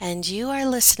and you are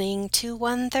listening to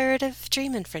One Third of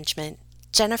Dream Infringement.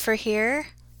 Jennifer here,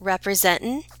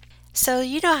 representing. So,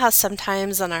 you know how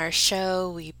sometimes on our show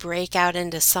we break out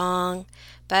into song,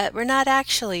 but we're not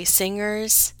actually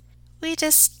singers? We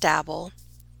just dabble.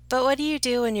 But what do you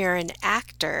do when you're an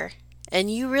actor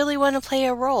and you really want to play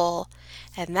a role,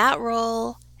 and that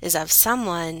role is of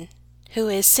someone who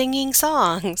is singing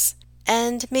songs?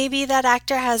 And maybe that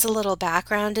actor has a little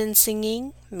background in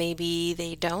singing, maybe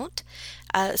they don't.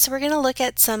 So we're going to look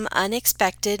at some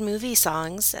unexpected movie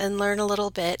songs and learn a little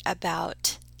bit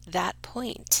about that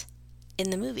point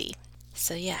in the movie.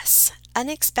 So yes,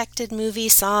 unexpected movie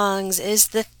songs is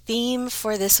the theme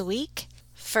for this week.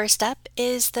 First up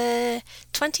is the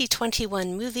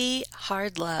 2021 movie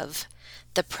Hard Love.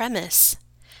 The premise: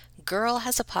 girl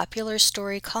has a popular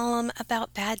story column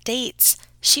about bad dates.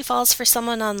 She falls for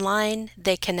someone online,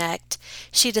 they connect.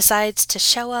 She decides to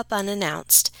show up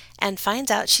unannounced and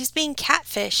finds out she's being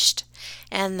catfished.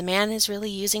 And the man is really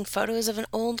using photos of an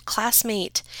old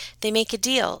classmate. They make a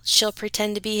deal. She'll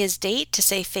pretend to be his date to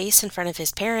save face in front of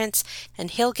his parents,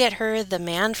 and he'll get her the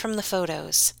man from the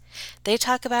photos. They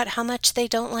talk about how much they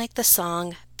don't like the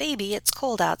song Baby It's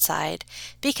Cold Outside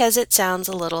because it sounds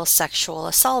a little sexual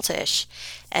assault-ish,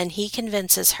 and he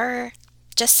convinces her,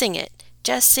 just sing it.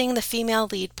 Just sing the female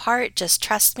lead part, just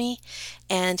trust me,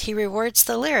 and he rewards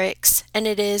the lyrics, and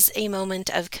it is a moment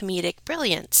of comedic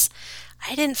brilliance.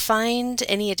 I didn't find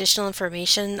any additional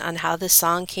information on how this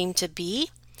song came to be,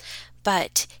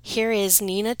 but here is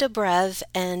Nina Dobrev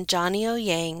and Johnny O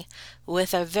Yang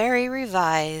with a very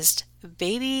revised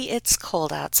Baby It's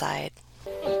Cold Outside.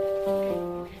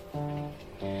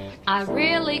 I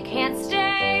really can't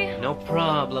stay. No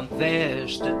problem,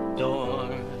 there's the door.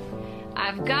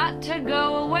 I've got to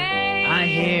go away. I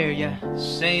hear ya,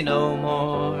 say no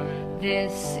more.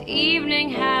 This evening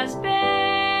has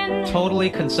been Totally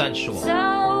consensual.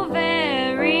 so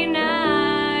very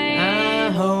nice. I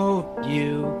hope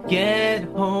you get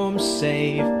home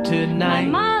safe My tonight.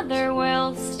 mother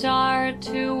will start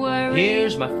to worry.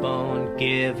 Here's my phone,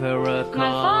 give her a call.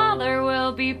 My father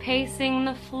will be pacing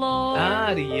the floor.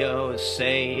 Adios,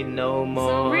 say no more.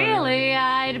 So really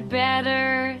I'd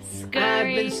better scurry.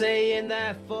 I've been saying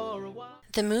that for a while.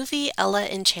 The movie Ella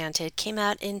Enchanted came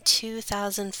out in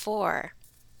 2004.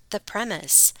 The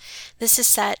premise: this is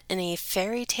set in a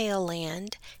fairy tale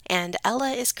land, and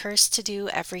Ella is cursed to do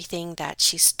everything that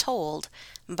she's told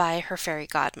by her fairy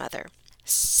godmother.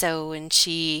 So when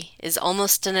she is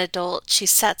almost an adult, she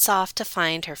sets off to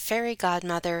find her fairy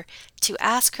godmother to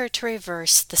ask her to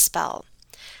reverse the spell,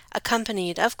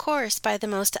 accompanied, of course, by the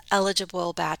most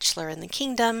eligible bachelor in the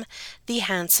kingdom, the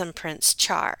handsome Prince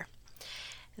Char.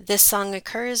 This song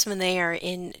occurs when they are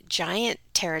in giant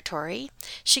territory.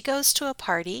 She goes to a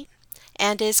party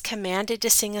and is commanded to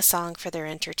sing a song for their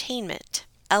entertainment.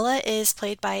 Ella is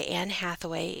played by Anne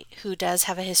Hathaway, who does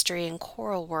have a history in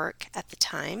choral work at the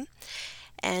time,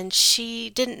 and she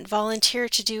didn't volunteer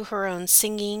to do her own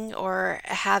singing or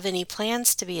have any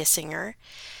plans to be a singer.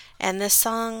 And this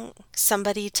song,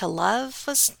 Somebody to Love,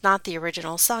 was not the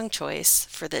original song choice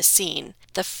for this scene.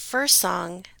 The first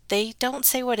song, they don't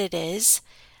say what it is,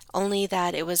 only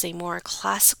that it was a more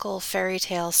classical fairy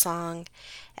tale song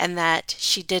and that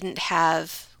she didn't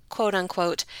have, quote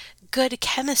unquote, good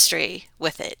chemistry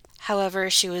with it. However,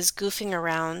 she was goofing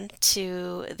around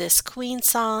to this Queen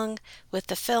song with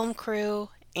the film crew,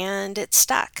 and it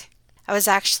stuck. I was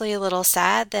actually a little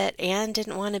sad that Anne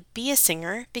didn't want to be a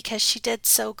singer because she did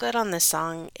so good on this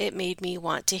song. It made me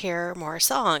want to hear more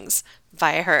songs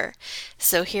by her.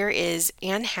 So here is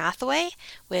Anne Hathaway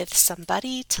with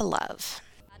Somebody to Love.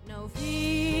 No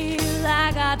feel,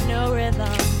 I got no rhythm.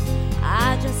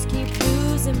 I just keep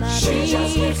losing my beat.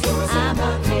 I'm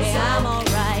okay, I'm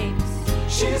alright.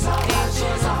 There's no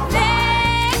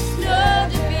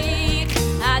defeat.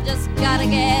 I just gotta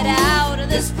get out of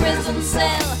this prison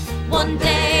cell. One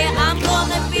day I'm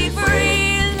gonna be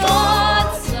free,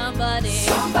 Lord. Somebody,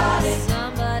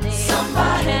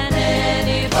 can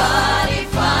anybody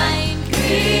find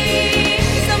me?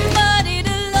 Somebody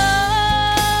to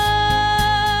love.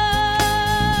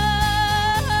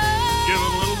 Give it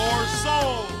a little more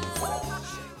soul.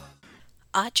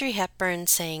 Audrey Hepburn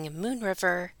sang Moon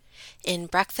River in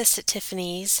Breakfast at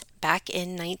Tiffany's back in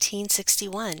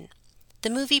 1961. The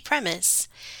movie premise: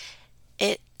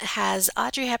 it has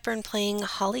Audrey Hepburn playing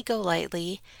Holly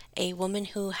Golightly, a woman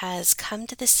who has come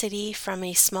to the city from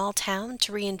a small town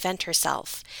to reinvent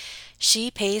herself.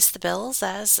 She pays the bills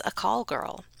as a call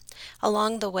girl.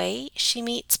 Along the way, she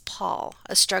meets Paul,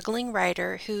 a struggling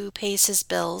writer who pays his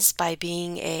bills by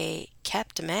being a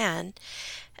kept man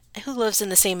who lives in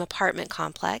the same apartment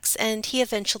complex, and he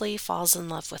eventually falls in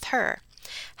love with her.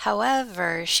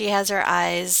 However, she has her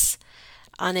eyes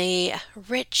on a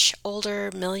rich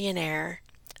older millionaire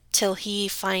till he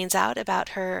finds out about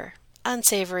her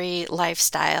unsavory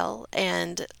lifestyle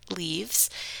and leaves,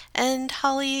 and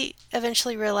Holly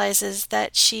eventually realizes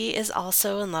that she is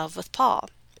also in love with Paul.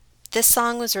 This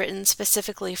song was written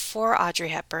specifically for Audrey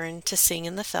Hepburn to sing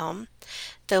in the film.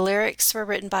 The lyrics were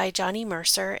written by Johnny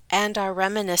Mercer and are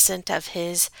reminiscent of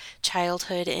his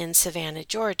childhood in Savannah,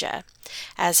 Georgia.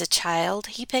 As a child,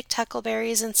 he picked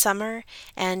huckleberries in summer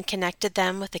and connected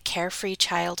them with a carefree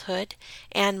childhood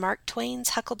and Mark Twain's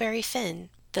Huckleberry Finn.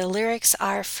 The lyrics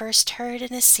are first heard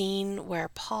in a scene where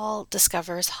Paul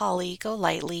discovers Holly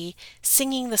Golightly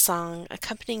singing the song,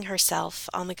 accompanying herself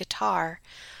on the guitar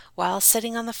while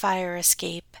sitting on the fire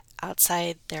escape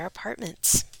outside their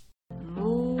apartments.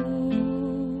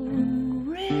 Moon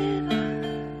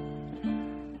River,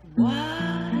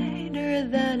 wider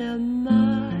than a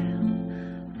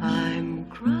mile, I'm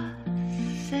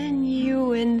crossing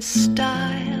you in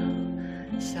style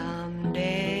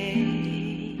someday.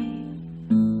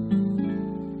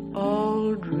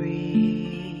 Old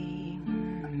dream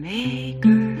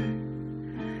maker,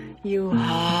 you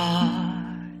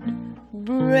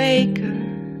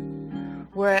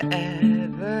heartbreaker,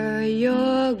 wherever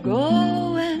you're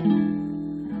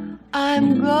going,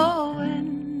 I'm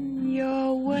going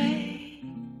your way.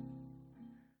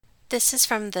 This is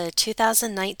from the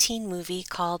 2019 movie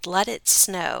called Let It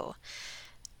Snow.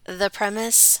 The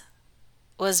premise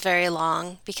was very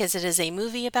long because it is a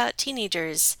movie about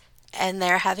teenagers and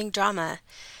they're having drama.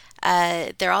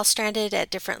 They're all stranded at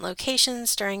different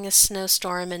locations during a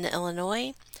snowstorm in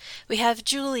Illinois. We have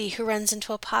Julie, who runs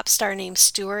into a pop star named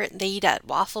Stuart. They eat at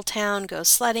Waffle Town, go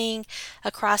sledding.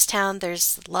 Across town,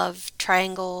 there's love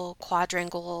triangle,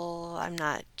 quadrangle, I'm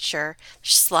not sure.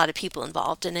 There's just a lot of people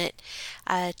involved in it.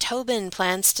 Tobin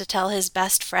plans to tell his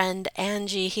best friend,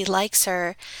 Angie, he likes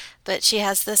her, but she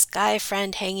has this guy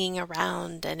friend hanging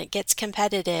around, and it gets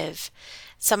competitive.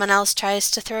 Someone else tries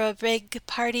to throw a big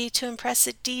party to impress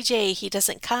a DJ. He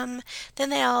doesn't come. Then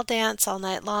they all dance all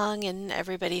night long and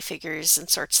everybody figures and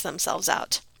sorts themselves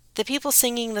out. The people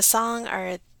singing the song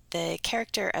are the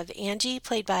character of Angie,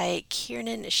 played by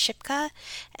Kiernan Shipka,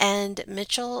 and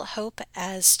Mitchell Hope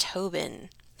as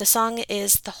Tobin. The song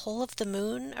is The Whole of the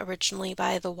Moon, originally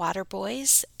by the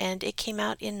Waterboys, and it came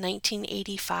out in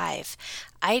 1985.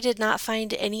 I did not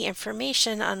find any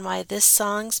information on why this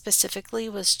song specifically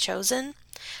was chosen.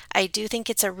 I do think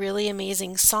it's a really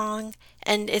amazing song,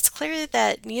 and it's clear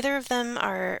that neither of them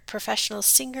are professional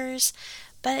singers,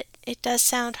 but it does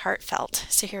sound heartfelt.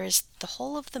 So here is The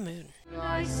Whole of the Moon.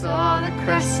 I saw the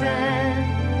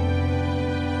crescent.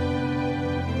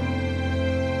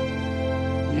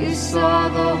 You saw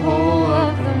the whole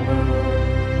of the moon.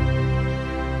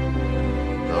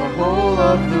 The whole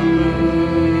of the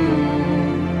moon.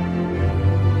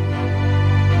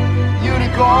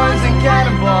 Unicorns and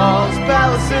cannonballs,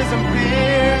 palaces and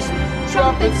piers,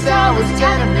 trumpet towers,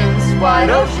 tenements,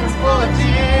 wide oceans full of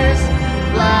tears,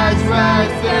 flags,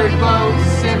 rags, ferry boats,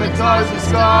 scimitars and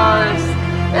scars,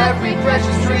 every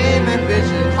precious dream and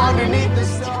vision underneath the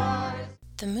stars.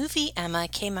 The movie Emma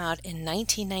came out in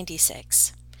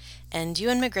 1996, and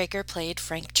Ewan McGregor played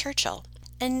Frank Churchill,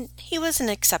 and he was an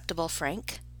acceptable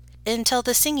Frank until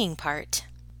the singing part,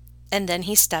 and then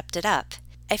he stepped it up.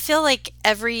 I feel like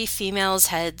every female's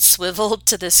head swiveled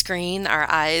to the screen, our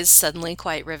eyes suddenly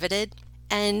quite riveted.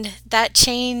 And that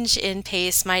change in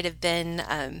pace might have been,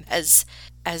 as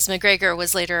McGregor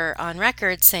was later on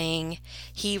record saying,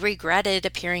 he regretted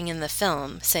appearing in the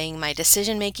film, saying, "My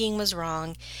decision-making was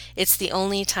wrong. It's the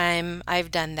only time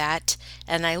I've done that,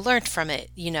 and I learned from it,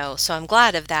 so I'm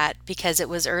glad of that because it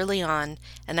was early on,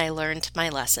 and I learned my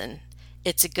lesson.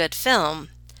 It's a good film,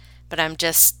 but I'm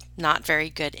just not very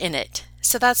good in it."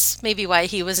 So that's maybe why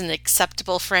he was an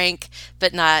acceptable Frank,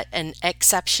 but not an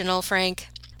exceptional Frank.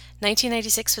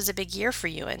 1996 was a big year for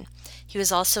Ewan. He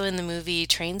was also in the movie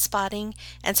Trainspotting,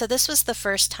 and so this was the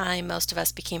first time most of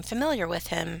us became familiar with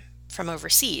him from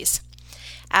overseas.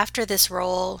 After this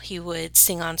role, he would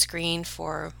sing on screen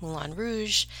for Moulin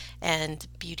Rouge and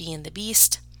Beauty and the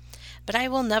Beast. But I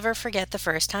will never forget the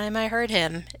first time I heard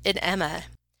him in Emma.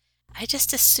 I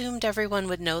just assumed everyone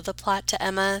would know the plot to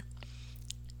Emma,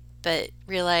 but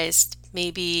realized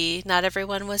maybe not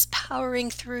everyone was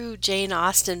powering through Jane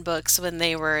Austen books when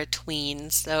they were a tween,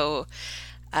 so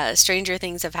stranger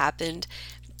things have happened.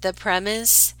 The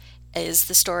premise is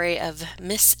the story of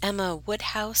Miss Emma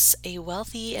Woodhouse, a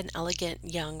wealthy and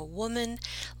elegant young woman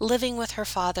living with her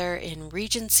father in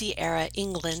Regency-era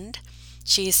England.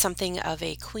 She's something of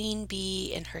a queen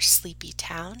bee in her sleepy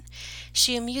town.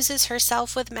 She amuses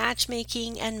herself with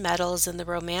matchmaking and meddles in the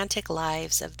romantic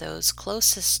lives of those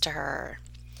closest to her.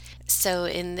 So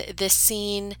in this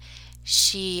scene,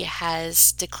 she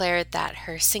has declared that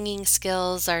her singing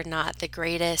skills are not the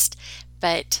greatest,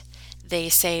 but they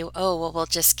say, oh, well, we'll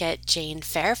just get Jane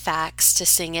Fairfax to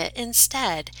sing it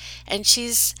instead. And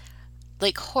she's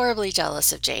like horribly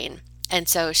jealous of Jane. And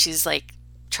so she's like,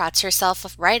 trots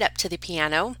herself right up to the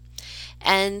piano.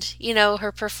 And,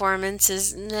 her performance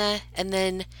is nah. And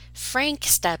then Frank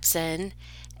steps in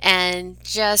and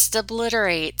just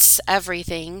obliterates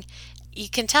everything. You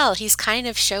can tell he's kind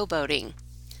of showboating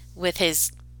with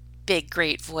his big,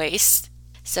 great voice.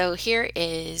 So here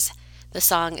is the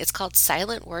song. It's called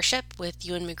Silent Worship with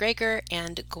Ewan McGregor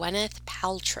and Gwyneth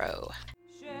Paltrow.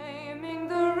 Shaming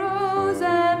the rose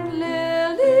and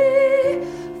lily,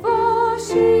 for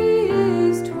she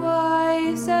is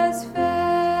twice as fair.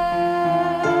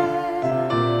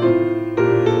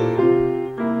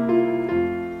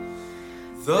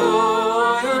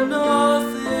 Though I am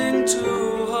nothing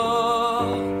to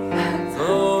her,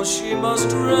 though she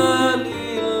must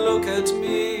rarely look at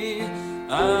me,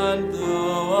 and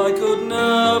though I could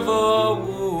never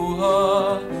woo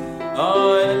her,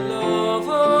 I love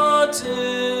her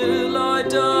till I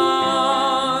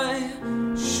die.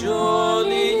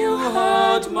 Surely you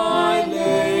heard my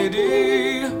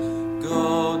lady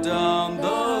go down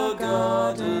the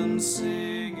garden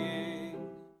singing.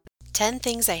 10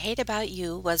 Things I Hate About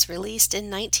You was released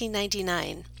in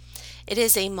 1999. It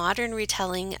is a modern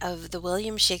retelling of the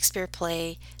William Shakespeare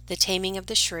play The Taming of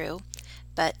the Shrew,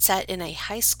 but set in a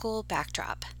high school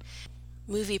backdrop.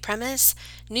 Movie premise: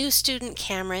 new student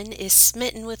Cameron is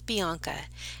smitten with Bianca,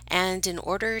 and in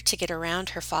order to get around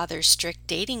her father's strict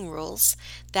dating rules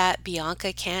that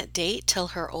Bianca can't date till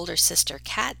her older sister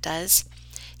Kat does,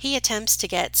 he attempts to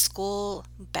get school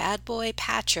bad boy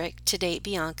Patrick to date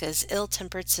Bianca's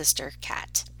ill-tempered sister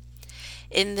Kat.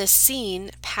 In this scene,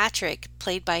 Patrick,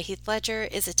 played by Heath Ledger,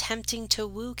 is attempting to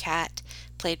woo Kat,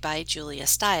 played by Julia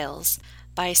Stiles,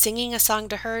 by singing a song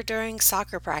to her during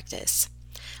soccer practice.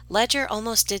 Ledger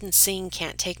almost didn't sing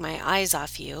Can't Take My Eyes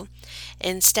Off You.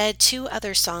 Instead, 2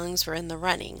 other songs were in the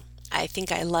running: I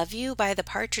Think I Love You by the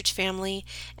Partridge Family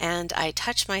and I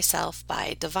Touch Myself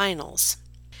by Divinyls.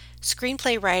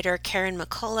 Screenplay writer Karen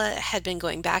McCullough had been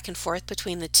going back and forth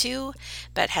between the two,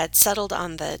 but had settled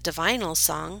on the Divinyls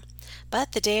song.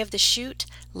 But the day of the shoot,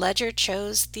 Ledger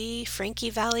chose the Frankie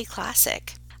Valli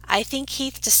classic. I think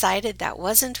Heath decided that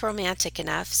wasn't romantic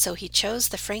enough, so he chose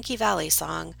the Frankie Valli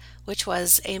song, which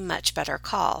was a much better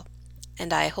call.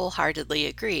 And I wholeheartedly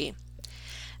agree.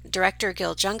 Director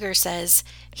Gil Junger says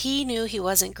he knew he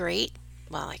wasn't great.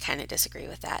 Well, I kind of disagree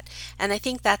with that. And I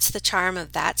think that's the charm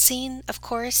of that scene, of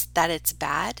course, that it's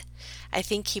bad. I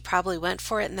think he probably went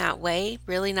for it in that way,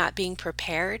 really not being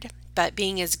prepared, but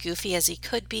being as goofy as he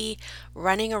could be,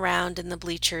 running around in the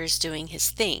bleachers doing his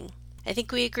thing. I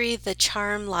think we agree the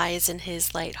charm lies in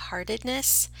his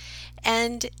lightheartedness,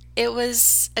 and it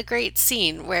was a great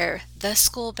scene where the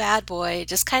school bad boy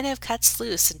just kind of cuts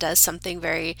loose and does something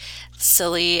very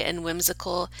silly and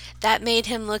whimsical that made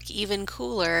him look even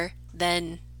cooler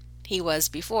than he was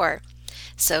before.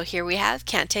 So here we have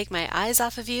Can't Take My Eyes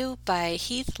Off of You by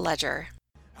Heath Ledger.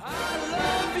 I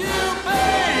love you,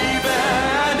 baby,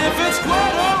 and if it's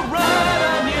quite alright,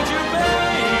 I need you,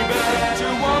 baby, to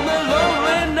warm the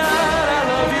lonely night. I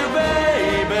love you,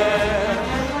 baby,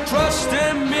 trust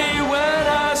in me when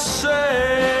I say,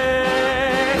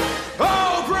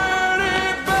 oh, pretty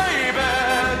baby,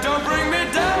 don't bring me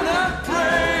down, I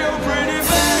pray. Oh, pretty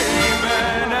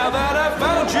baby, now that I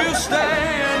found you, stay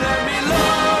and let me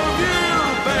love you,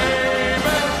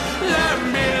 baby, let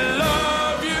me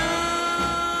love you.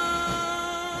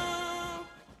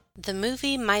 The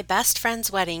movie My Best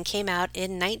Friend's Wedding came out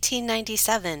in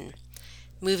 1997.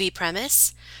 Movie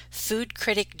premise: food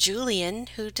critic Julian,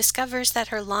 who discovers that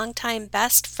her longtime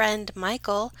best friend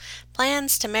Michael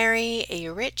plans to marry a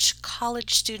rich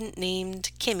college student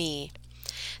named Kimmy.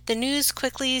 The news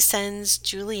quickly sends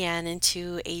Julianne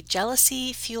into a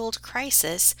jealousy-fueled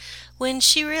crisis when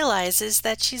she realizes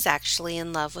that she's actually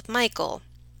in love with Michael.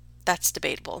 That's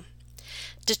debatable.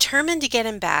 Determined to get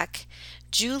him back,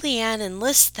 Julianne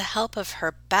enlists the help of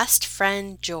her best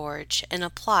friend George in a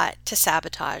plot to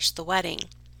sabotage the wedding.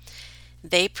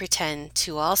 They pretend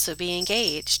to also be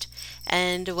engaged,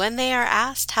 and when they are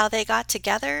asked how they got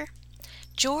together,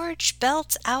 George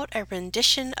belts out a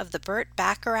rendition of the Burt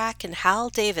Bacharach and Hal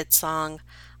David song,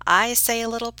 I Say a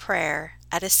Little Prayer,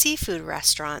 at a seafood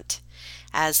restaurant,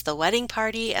 as the wedding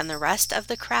party and the rest of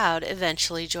the crowd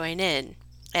eventually join in.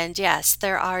 And yes,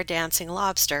 there are dancing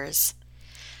lobsters.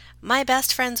 My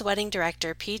best friend's wedding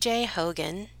director, PJ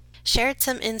Hogan, shared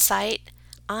some insight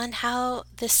on how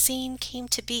the scene came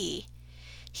to be.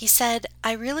 He said,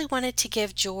 "I really wanted to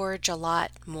give George a lot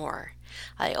more.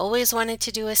 I always wanted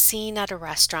to do a scene at a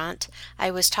restaurant. I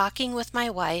was talking with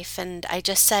my wife and I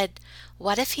just said,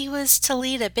 what if he was to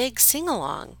lead a big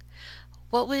sing-along?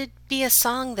 What would be a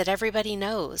song that everybody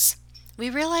knows?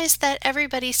 We realized that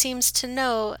everybody seems to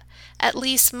know at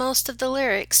least most of the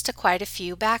lyrics to quite a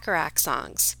few Bacharach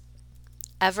songs."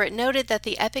 Everett noted that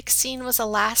the epic scene was a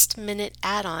last-minute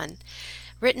add-on,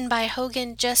 written by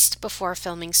Hogan just before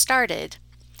filming started.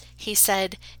 He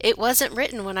said, "It wasn't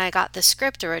written when I got the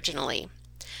script originally."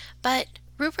 But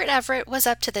Rupert Everett was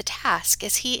up to the task,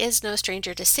 as he is no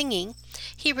stranger to singing.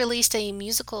 He released a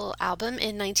musical album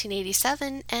in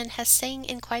 1987 and has sang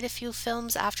in quite a few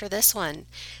films after this one.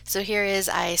 So here is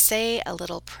I Say a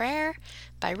Little Prayer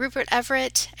by Rupert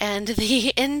Everett and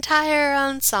the entire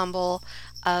ensemble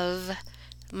of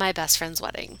My Best Friend's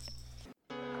Wedding.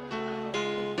 I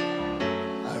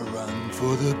run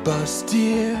for the bus,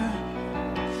 dear.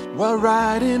 While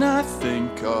riding, I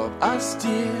think of us,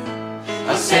 dear.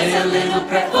 I say a little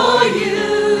prayer for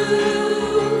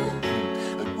you.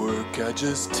 At work, I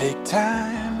just take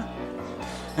time,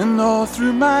 and all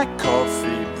through my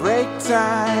coffee break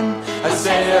time, I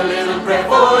say a little prayer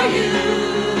for you.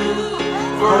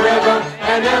 Forever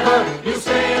and ever, you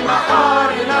stay in my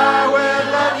heart, and I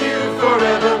will love you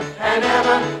forever and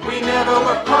ever. We never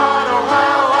were part, oh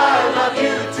how I love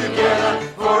you together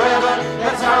forever.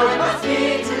 That's how it must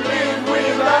be to live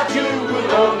without you.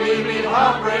 Will only be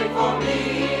heartbreak for me.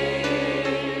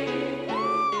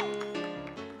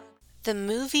 The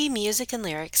movie music and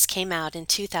lyrics came out in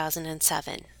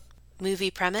 2007.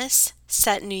 Movie premise: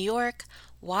 set in New York,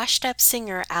 washed-up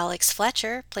singer Alex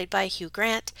Fletcher, played by Hugh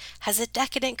Grant, has a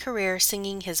decadent career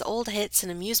singing his old hits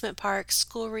in amusement parks,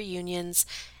 school reunions,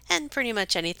 and pretty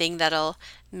much anything that'll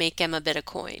make him a bit of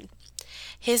coin.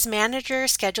 His manager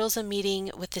schedules a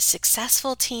meeting with the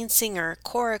successful teen singer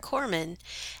Cora Corman,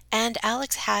 and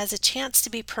Alex has a chance to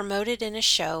be promoted in a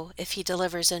show if he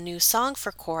delivers a new song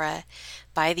for Cora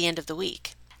by the end of the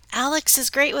week. Alex is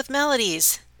great with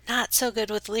melodies, not so good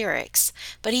with lyrics,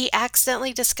 but he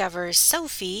accidentally discovers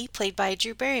Sophie, played by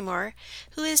Drew Barrymore,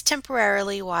 who is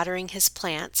temporarily watering his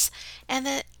plants, and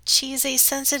that she's a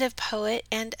sensitive poet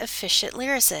and efficient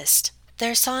lyricist.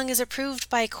 Their song is approved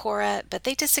by Cora, but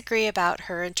they disagree about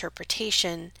her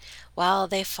interpretation while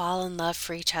they fall in love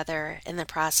for each other in the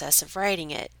process of writing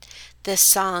it. This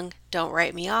song, Don't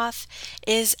Write Me Off,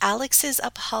 is Alex's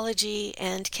apology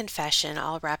and confession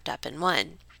all wrapped up in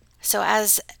one. So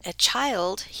as a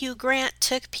child, Hugh Grant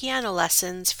took piano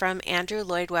lessons from Andrew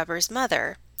Lloyd Webber's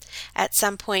mother. At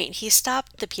some point, he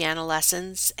stopped the piano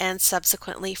lessons and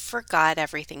subsequently forgot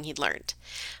everything he'd learned.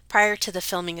 Prior to the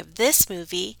filming of this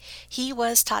movie, he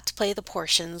was taught to play the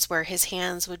portions where his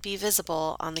hands would be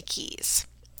visible on the keys.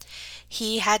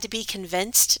 He had to be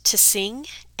convinced to sing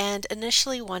and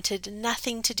initially wanted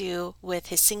nothing to do with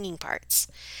his singing parts.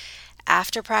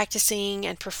 After practicing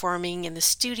and performing in the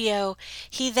studio,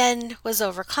 he then was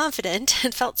overconfident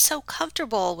and felt so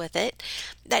comfortable with it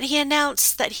that he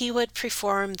announced that he would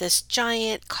perform this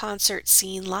giant concert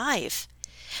scene live.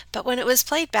 But when it was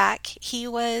played back, he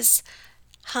was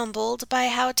humbled by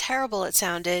how terrible it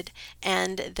sounded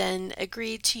and then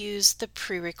agreed to use the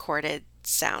pre-recorded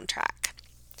soundtrack.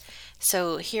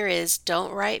 So here is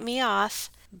Don't Write Me Off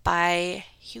by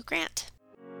Hugh Grant.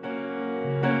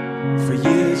 For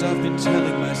years I've been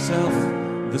telling myself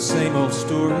the same old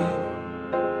story,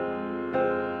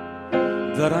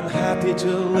 that I'm happy to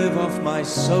live off my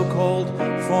so-called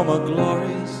former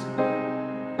glories.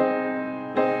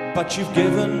 But you've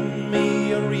given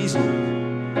me a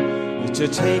reason to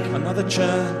take another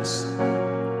chance.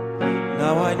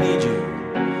 Now I need you,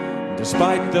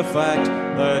 despite the fact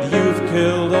that you've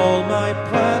killed all my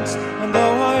plans. And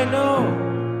though I know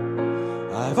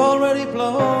I've already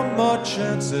blown more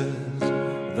chances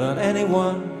than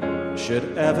anyone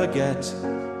should ever get,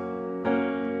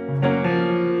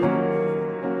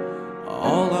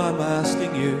 all I'm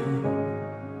asking you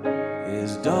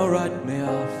is don't write me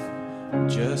off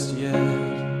just yet.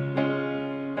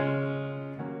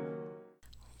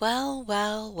 Well,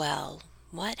 well, well,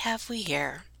 what have we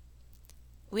here?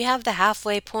 We have the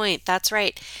halfway point. That's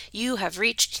right. You have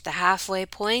reached the halfway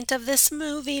point of this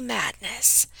movie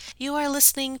madness. You are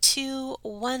listening to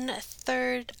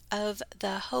 1/3 of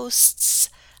the hosts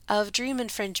of Dream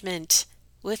Infringement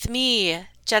with me,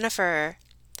 Jennifer.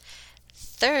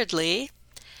 Thirdly,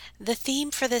 the theme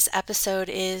for this episode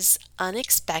is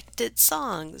unexpected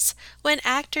songs. When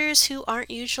actors who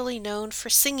aren't usually known for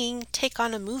singing take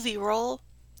on a movie role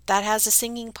that has a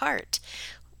singing part.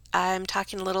 I'm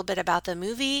talking a little bit about the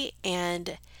movie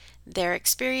and their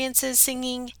experiences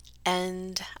singing,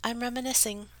 and I'm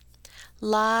reminiscing.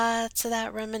 Lots of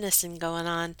that reminiscing going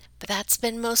on, but that's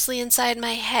been mostly inside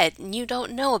my head, and you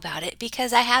don't know about it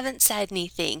because I haven't said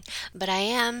anything, but I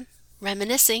am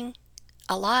reminiscing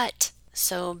a lot.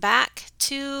 So back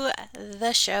to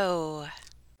the show.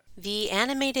 The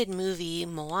animated movie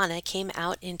Moana came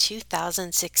out in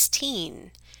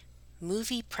 2016.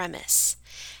 Movie premise: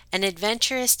 an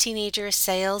adventurous teenager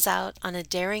sails out on a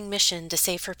daring mission to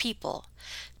save her people.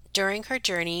 During her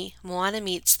journey, Moana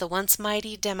meets the once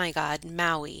mighty demigod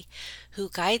Maui, who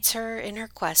guides her in her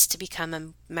quest to become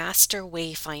a master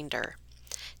wayfinder.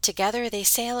 Together they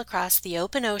sail across the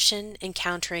open ocean,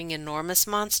 encountering enormous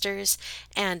monsters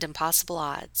and impossible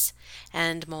odds.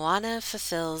 And Moana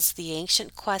fulfills the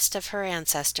ancient quest of her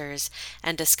ancestors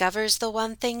and discovers the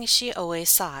one thing she always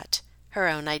sought, her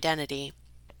own identity.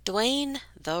 Dwayne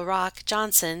 "The Rock"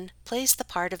 Johnson plays the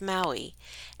part of Maui,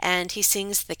 and he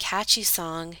sings the catchy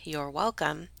song "You're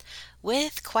Welcome"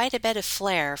 with quite a bit of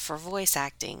flair for voice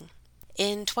acting.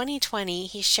 In 2020,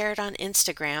 he shared on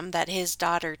Instagram that his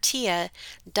daughter Tia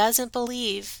doesn't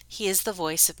believe he is the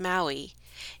voice of Maui.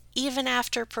 Even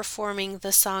after performing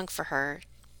the song for her,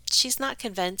 she's not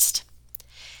convinced.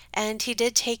 And he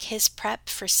did take his prep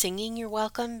for singing "You're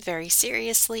Welcome" very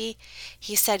seriously.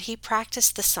 He said he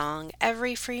practiced the song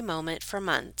every free moment for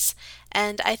months,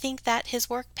 and I think that his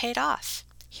work paid off.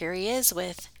 Here he is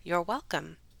with "You're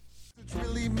Welcome." It's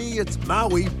really me, it's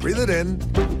Maui, breathe it in.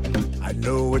 I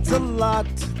know it's a lot,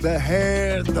 the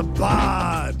hair, the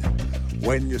bod.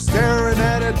 When you're staring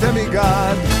at a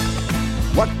demigod,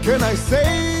 what can I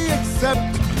say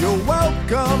except you're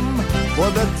welcome? For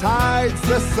the tides,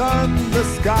 the sun, the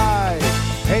sky.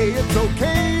 Hey, it's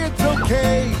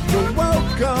okay, you're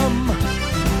welcome.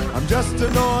 I'm just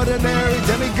an ordinary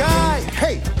demiguy.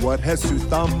 Hey, what has two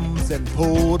thumbs and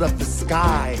pulled up the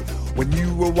sky? When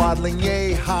you were waddling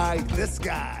yay high, this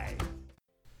guy.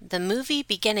 The movie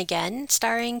Begin Again,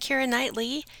 starring Keira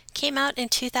Knightley, came out in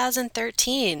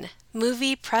 2013.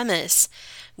 Movie premise: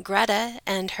 Greta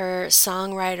and her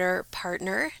songwriter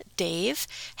partner, Dave,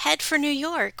 head for New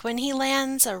York when he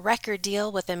lands a record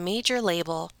deal with a major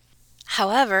label.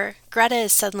 However, Greta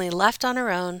is suddenly left on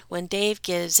her own when Dave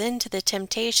gives in to the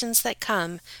temptations that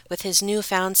come with his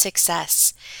newfound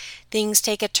success. Things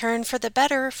take a turn for the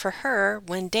better for her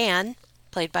when Dan,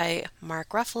 played by Mark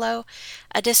Ruffalo,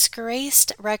 a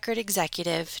disgraced record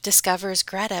executive, discovers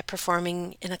Greta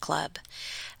performing in a club.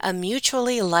 A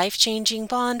mutually life-changing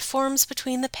bond forms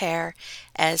between the pair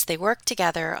as they work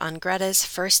together on Greta's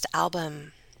first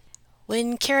album.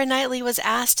 When Keira Knightley was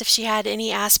asked if she had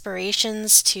any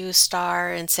aspirations to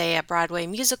star in, say, a Broadway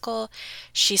musical,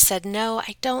 she said, "No,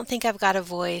 I don't think I've got a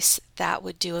voice that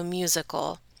would do a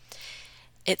musical.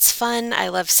 It's fun, I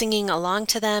love singing along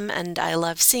to them, and I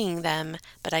love seeing them,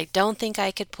 but I don't think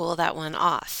I could pull that one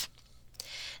off."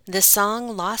 The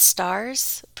song Lost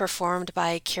Stars, performed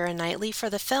by Keira Knightley for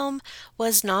the film,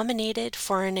 was nominated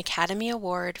for an Academy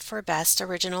Award for Best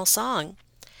Original Song.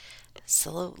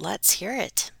 So let's hear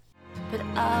it. But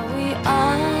are we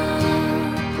all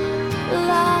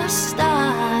lost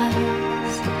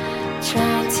stars,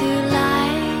 trying to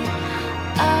light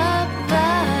up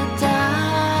the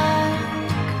dark?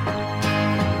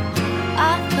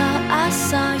 I thought I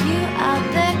saw you out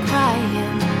there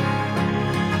crying.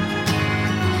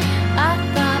 I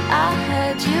thought I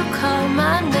heard you call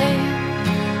my name.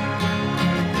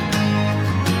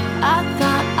 I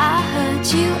thought I heard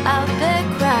you out there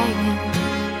crying.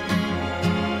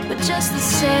 But just the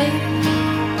same.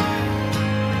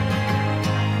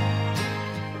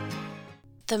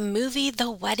 The movie The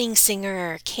Wedding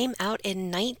Singer came out in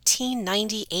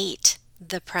 1998.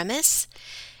 The premise?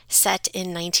 Set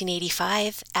in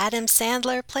 1985, Adam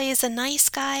Sandler plays a nice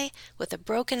guy with a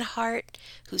broken heart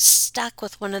who's stuck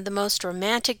with one of the most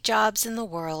romantic jobs in the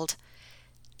world,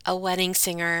 a wedding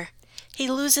singer.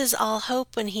 He loses all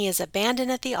hope when he is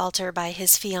abandoned at the altar by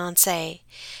his fiancée.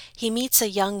 He meets a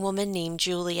young woman named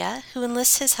Julia who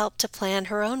enlists his help to plan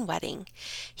her own wedding.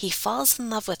 He falls in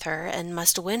love with her and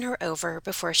must win her over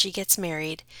before she gets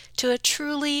married to a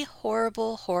truly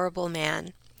horrible, horrible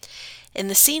man. In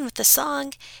the scene with the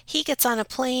song, he gets on a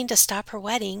plane to stop her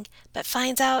wedding, but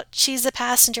finds out she's a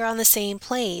passenger on the same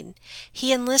plane.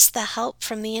 He enlists the help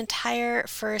from the entire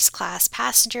first-class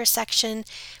passenger section,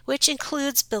 which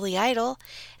includes Billy Idol,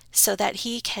 so that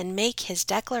he can make his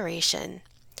declaration.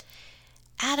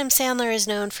 Adam Sandler is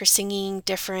known for singing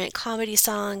different comedy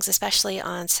songs, especially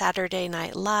on Saturday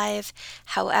Night Live.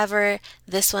 However,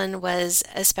 this one was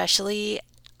especially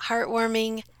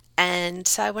heartwarming and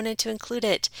so I wanted to include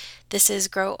it. This is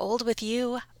Grow Old With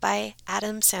You by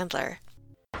Adam Sandler.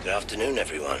 Good afternoon,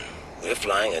 everyone. We're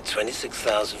flying at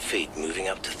 26,000 feet, moving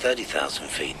up to 30,000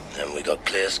 feet, and we got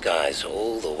clear skies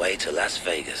all the way to Las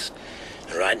Vegas.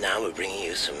 And right now we're bringing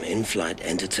you some in-flight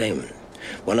entertainment.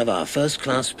 One of our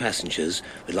first-class passengers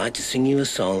would like to sing you a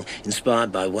song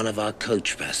inspired by one of our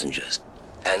coach passengers.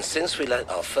 And since we let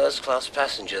our first-class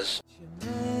passengers...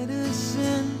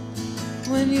 Medicine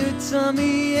when your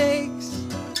tummy aches,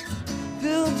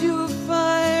 build you a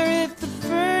fire if the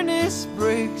furnace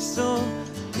breaks. Oh,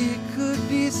 it could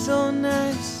be so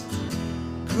nice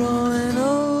growing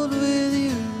old with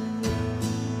you.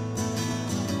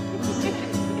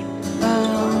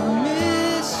 I'll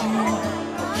miss you,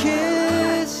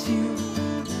 kiss you,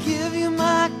 give you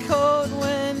my coat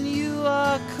when you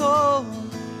are cold.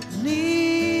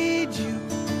 Need you,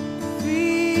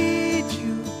 feed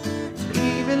you,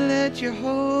 even let you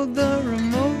hold the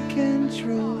remote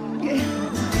control.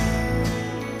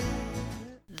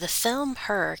 The film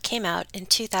Her came out in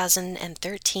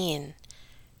 2013.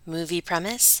 Movie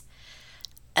premise: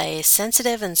 a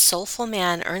sensitive and soulful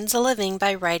man earns a living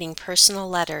by writing personal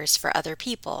letters for other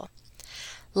people.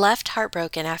 Left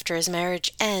heartbroken after his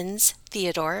marriage ends,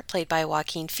 Theodore, played by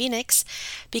Joaquin Phoenix,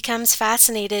 becomes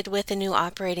fascinated with a new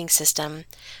operating system,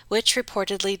 which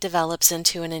reportedly develops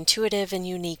into an intuitive and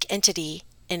unique entity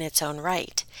in its own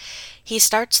right. He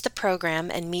starts the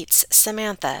program and meets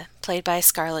Samantha, played by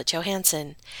Scarlett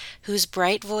Johansson, whose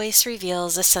bright voice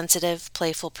reveals a sensitive,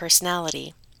 playful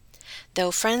personality.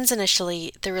 Though friends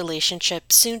initially, the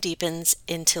relationship soon deepens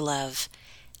into love.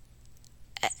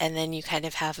 And then you kind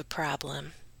of have a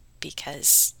problem,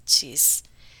 because she's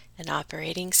an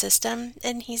operating system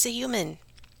and he's a human.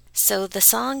 So the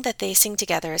song that they sing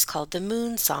together is called The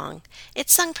Moon Song.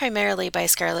 It's sung primarily by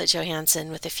Scarlett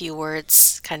Johansson with a few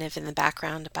words kind of in the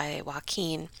background by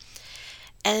Joaquin.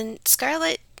 And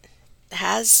Scarlett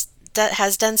has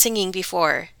done singing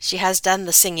before. She has done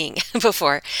the singing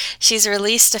before. She's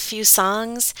released a few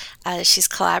songs. She's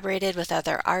collaborated with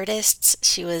other artists.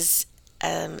 She was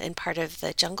in part of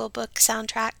the Jungle Book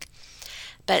soundtrack.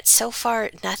 But so far,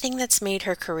 nothing that's made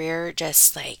her career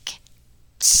just like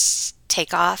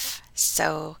take off.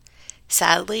 So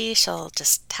sadly, she'll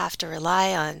just have to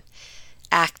rely on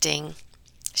acting.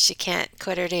 She can't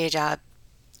quit her day job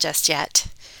just yet.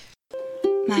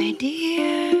 My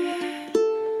dear,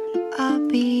 I'll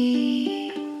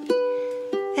be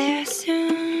there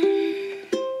soon.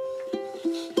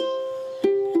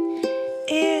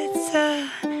 It's a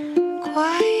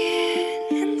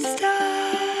quiet and starry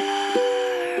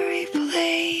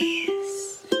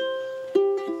place.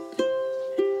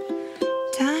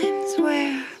 Times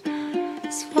where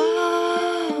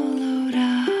swallowed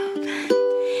up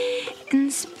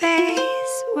in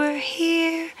space, we're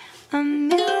here a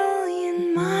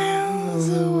million miles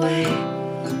away.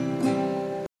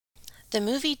 The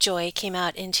movie Joy came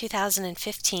out in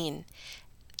 2015.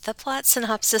 The plot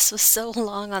synopsis was so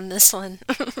long on this one,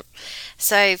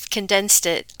 so I've condensed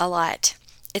it a lot.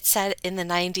 It's set in the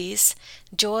 90s.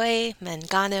 Joy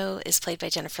Mangano is played by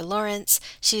Jennifer Lawrence.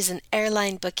 She's an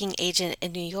airline booking agent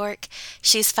in New York.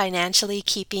 She's financially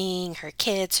keeping her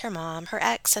kids, her mom, her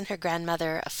ex, and her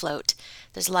grandmother afloat.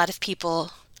 There's a lot of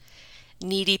people,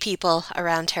 needy people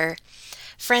around her.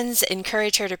 Friends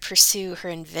encourage her to pursue her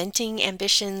inventing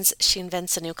ambitions. She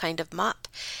invents a new kind of mop,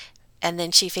 and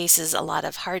then she faces a lot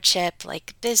of hardship,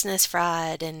 like business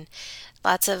fraud and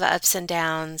lots of ups and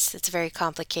downs. It's very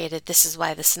complicated. This is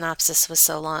why the synopsis was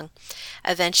so long.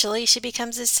 Eventually, she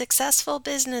becomes a successful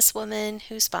businesswoman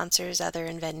who sponsors other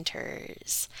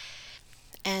inventors.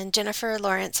 And Jennifer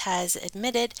Lawrence has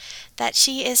admitted that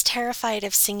she is terrified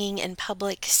of singing in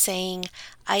public, saying,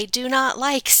 "I do not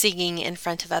like singing in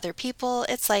front of other people.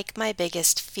 It's like my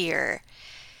biggest fear."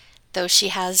 Though she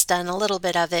has done a little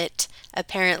bit of it,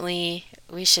 apparently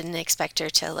we shouldn't expect her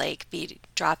to be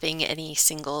dropping any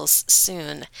singles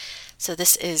soon. So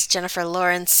this is Jennifer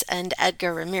Lawrence and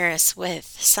Edgar Ramirez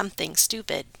with Something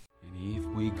Stupid. If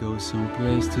we go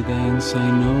someplace to dance, I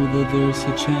know that there's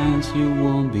a chance you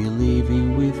won't be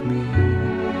leaving with me.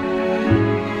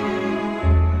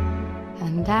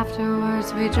 And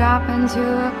afterwards we drop into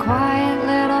a quiet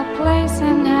little place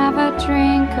and have a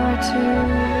drink or two.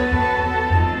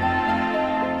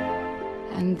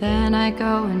 And then I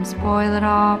go and spoil it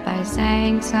all by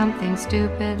saying something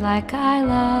stupid like I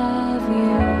love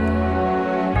you.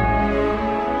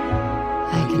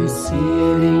 I can see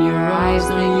it in your eyes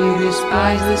that you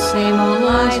despise the same old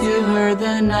lies you heard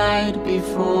the night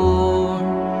before.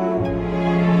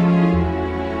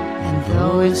 And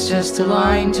though it's just a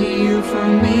line to you, for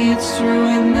me it's true,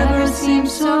 it never seemed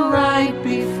so right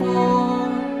before.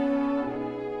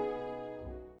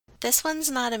 This one's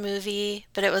not a movie,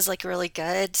 but it was like really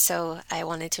good, so I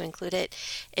wanted to include it.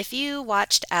 If you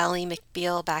watched Ally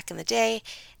McBeal back in the day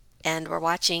and were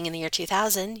watching in the year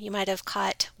 2000, you might have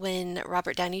caught when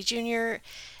Robert Downey Jr.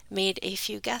 made a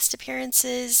few guest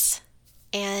appearances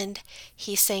and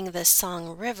he sang the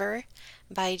song River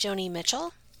by Joni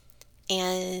Mitchell.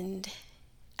 And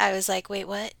I was like, wait,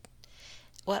 what?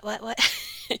 What?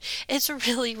 It's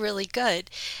really, really good.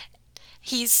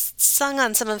 He's sung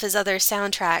on some of his other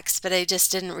soundtracks, but I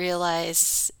just didn't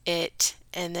realize it.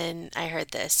 And then I heard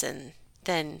this, and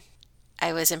then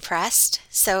I was impressed.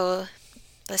 So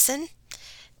listen,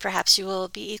 perhaps you will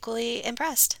be equally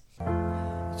impressed.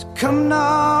 It's coming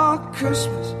on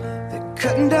Christmas, they're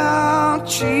cutting down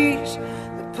trees,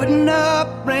 they're putting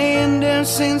up rain and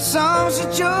singing songs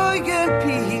of joy and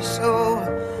peace. Oh,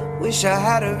 I wish I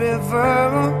had a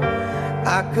river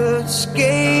I could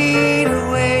skate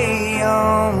away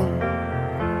on,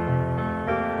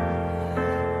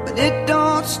 but it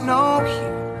don't snow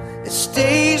here, it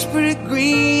stays pretty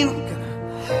green. I'm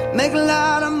gonna make a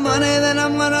lot of money, then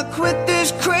I'm gonna quit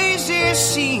this crazy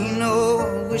scene. Oh,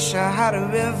 I wish I had a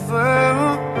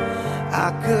river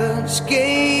I could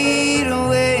skate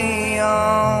away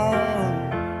on.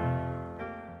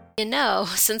 You know,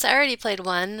 since I already played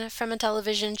one from a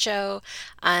television show,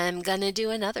 I'm gonna do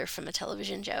another from a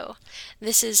television show.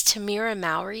 This is Tamira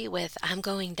Mowry with I'm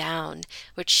Going Down,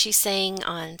 which she sang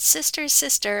on Sister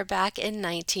Sister back in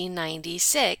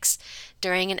 1996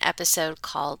 during an episode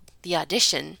called The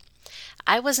Audition.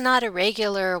 I was not a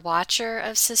regular watcher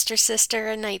of Sister Sister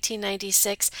in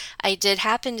 1996. I did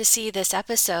happen to see this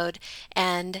episode,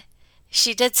 and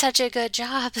she did such a good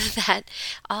job that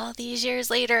all these years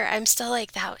later, I'm still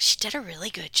like, that she did a really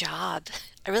good job.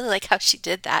 I really like how she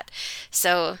did that.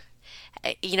 So,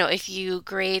 if you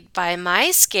grade by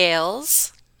my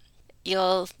scales,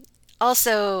 you'll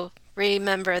also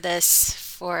remember this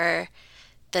for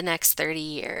the next 30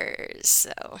 years.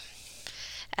 So,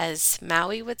 as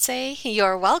Maui would say,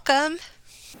 you're welcome.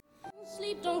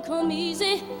 Sleep don't come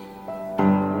easy.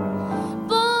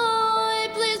 Boy,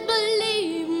 please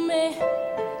believe me.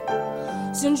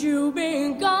 Since you've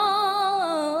been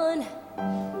gone,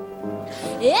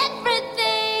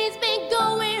 everything's been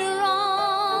going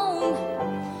wrong.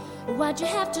 Why'd you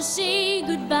have to say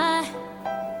goodbye?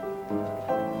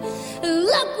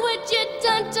 Look what you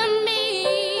done to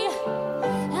me.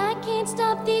 I can't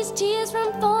stop these tears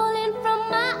from falling from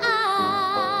my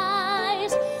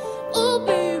eyes. Oh,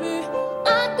 baby,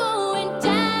 I'm going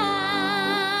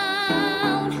down.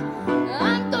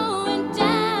 I'm going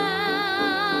down.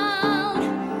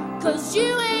 'Cause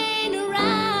you ain't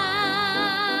around,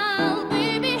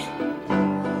 baby.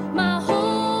 My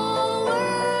whole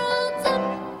world's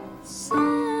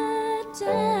upside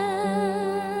down.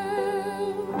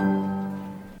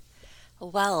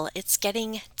 Well, it's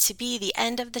getting to be the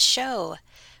end of the show.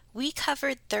 We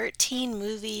covered 13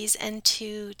 movies and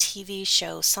 2 TV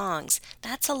show songs.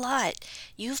 That's a lot.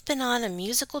 You've been on a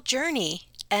musical journey,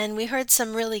 and we heard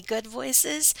some really good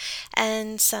voices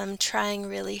and some trying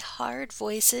really hard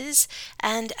voices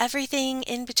and everything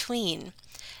in between.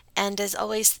 And as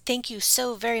always, thank you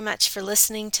so very much for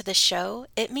listening to the show.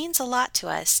 It means a lot to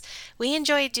us. We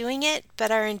enjoy doing it, but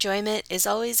our enjoyment is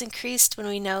always increased when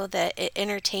we know that it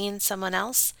entertains someone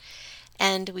else.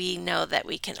 And we know that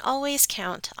we can always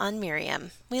count on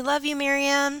Miriam. We love you,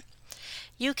 Miriam.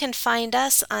 You can find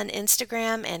us on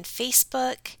Instagram and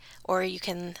Facebook, or you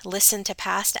can listen to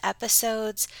past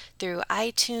episodes through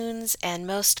iTunes and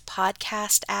most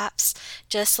podcast apps.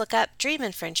 Just look up Dream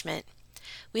Infringement.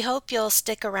 We hope you'll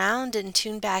stick around and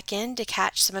tune back in to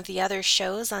catch some of the other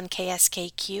shows on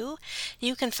KSKQ.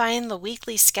 You can find the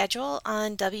weekly schedule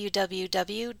on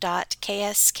www.kskq.org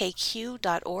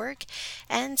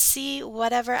and see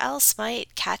whatever else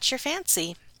might catch your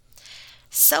fancy.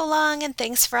 So long, and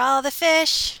thanks for all the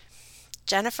fish.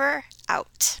 Jennifer,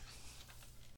 out.